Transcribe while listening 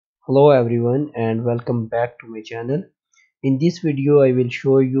Hello everyone and welcome back to my channel. In this video I will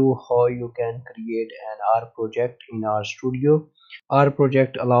show you how you can create an R project in RStudio. R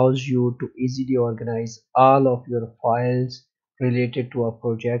project allows you to easily organize all of your files related to a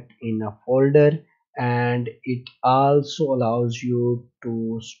project in a folder, and it also allows you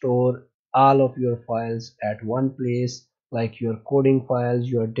to store all of your files at one place, like your coding files,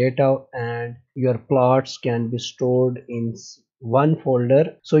 your data and your plots can be stored in one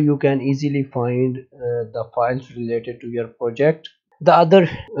folder, so you can easily find the files related to your project. The other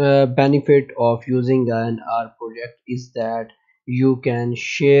benefit of using an R project is that you can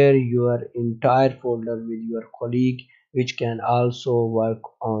share your entire folder with your colleague, which can also work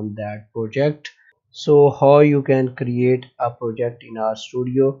on that project. So how you can create a project in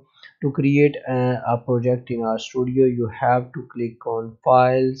RStudio? To create a project in RStudio, you have to click on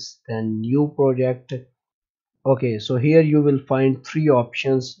files, then new project. Okay, so here you will find three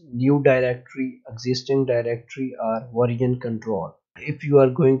options: new directory, existing directory, or version control. If you are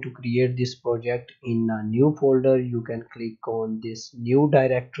going to create this project in a new folder, you can click on this new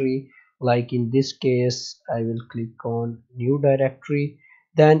directory. Like in this case I will click on new directory.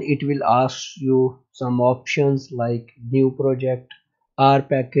 Then it will ask you some options like new project, R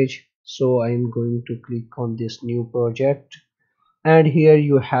package. So I'm going to click on this new project, and here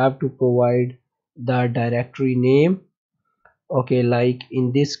you have to provide the directory name. Okay, like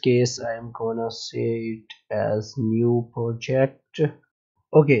in this case I am gonna say it as new project.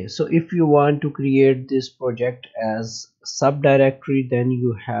 Okay, so if you want to create this project as subdirectory, then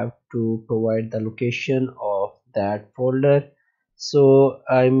you have to provide the location of that folder. So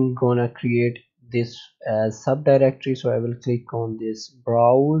I'm gonna create this as subdirectory, so I will click on this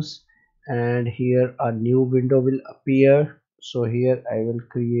browse, and here a new window will appear. So here I will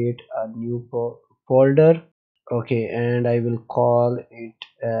create a new folder. Okay, and I will call it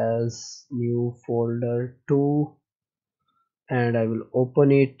as new folder 2, and I will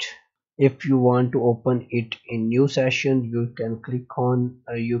open it. If you want to open it in new session, you can click on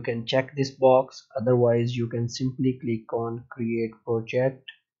you can check this box, otherwise you can simply click on create project.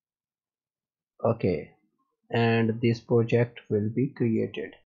 Okay, and this project will be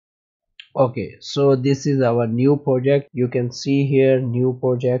created. Okay, so this is our new project. You can see here new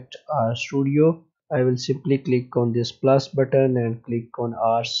project RStudio. I will simply click on this plus button and click on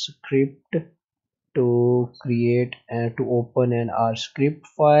R script to create and to open an R script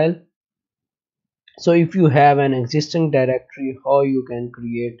file. So if you have an existing directory, how you can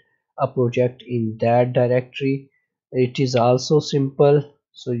create a project in that directory? It is also simple.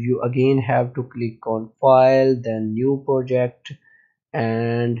 So you again have to click on file, then new project,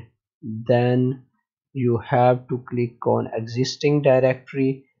 and then you have to click on existing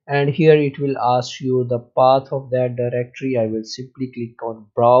directory, and here it will ask you the path of that directory. I will simply click on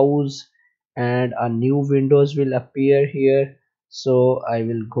browse, and a new windows will appear here. So I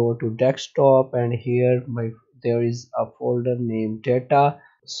will go to desktop, and here there is a folder named data.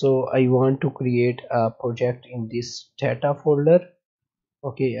 So I want to create a project in this data folder.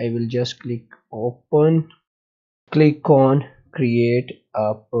 Okay, I will just click open, click on create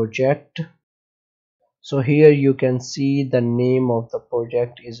a project. So here you can see the name of the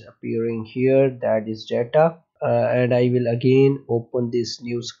project is appearing here, that is data. And I will again open this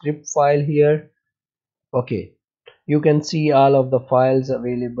new script file here. Okay, you can see all of the files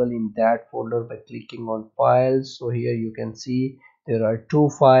available in that folder by clicking on files. So here you can see there are two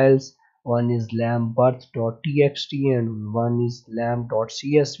files. One is lambirth.txt and one is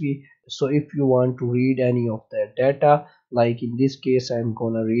lamb.csv. So if you want to read any of that data, like in this case I'm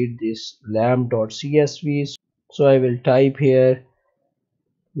gonna read this lamb.csv, so I will type here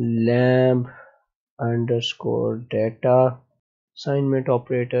lamb underscore data assignment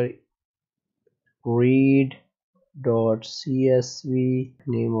operator read .csv.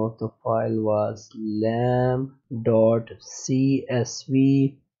 Name of the file was lamb.csv,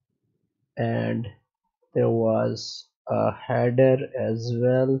 and there was a header as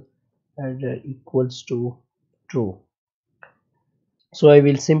well, header equals to true. So I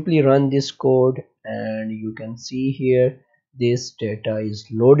will simply run this code, and you can see here this data is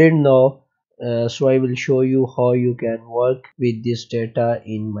loaded now. So I will show you how you can work with this data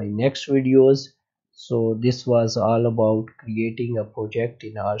in my next videos. So this was all about creating a project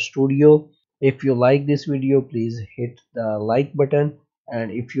in RStudio. If you like this video, please hit the like button,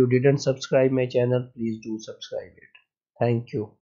 and if you didn't subscribe my channel, please do subscribe it. Thank you.